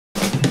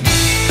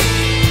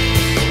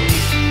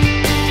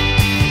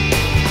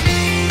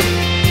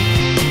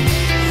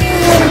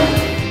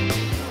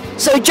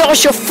So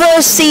Josh, your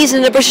first season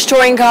in the British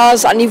Touring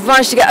Cars, and you've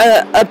managed to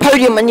get a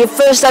podium in your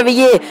first ever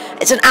year.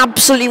 It's an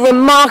absolutely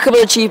remarkable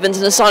achievement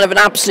and a sign of an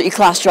absolutely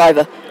class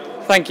driver.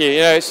 Thank you.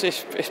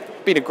 It's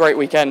been a great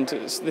weekend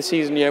this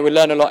season. We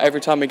learn a lot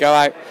every time we go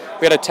out.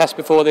 We had a test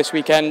before this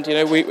weekend.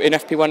 We in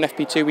FP1 and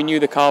FP2 we knew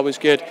the car was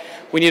good.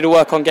 We need to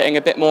work on getting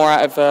a bit more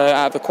out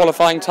of the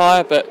qualifying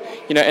tyre, but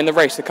in the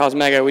race the car's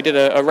mega. We did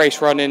a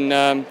race run in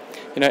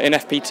in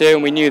FP2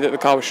 and we knew that the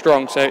car was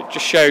strong, so it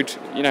just showed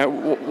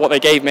what they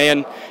gave me,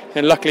 and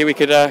luckily we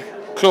could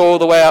claw all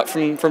the way up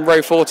from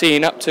row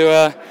 14 up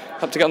to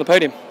get on the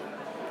podium.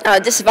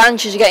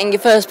 Disadvantage of getting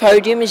your first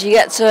podium is you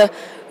get to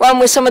run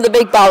with some of the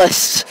big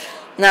ballasts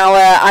now,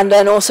 and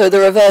then also the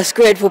reverse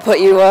grid will put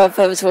you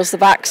further towards the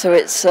back, so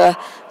it's going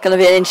to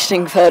be an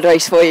interesting third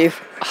race for you.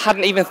 I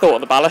hadn't even thought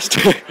of the ballast.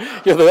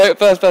 You're the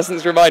first person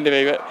that's reminded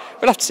me, but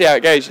we'll have to see how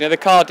it goes. The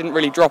car didn't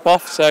really drop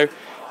off, so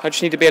I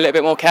just need to be a little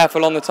bit more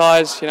careful on the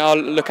tyres. I'll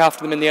look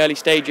after them in the early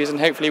stages, and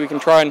hopefully we can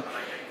try and,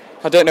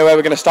 I don't know where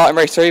we're going to start in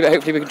race 3, but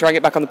hopefully we can try and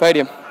get back on the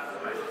podium.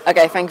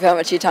 Okay, thank you very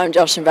much for your time,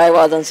 Josh, and very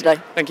well done today.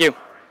 Thank you.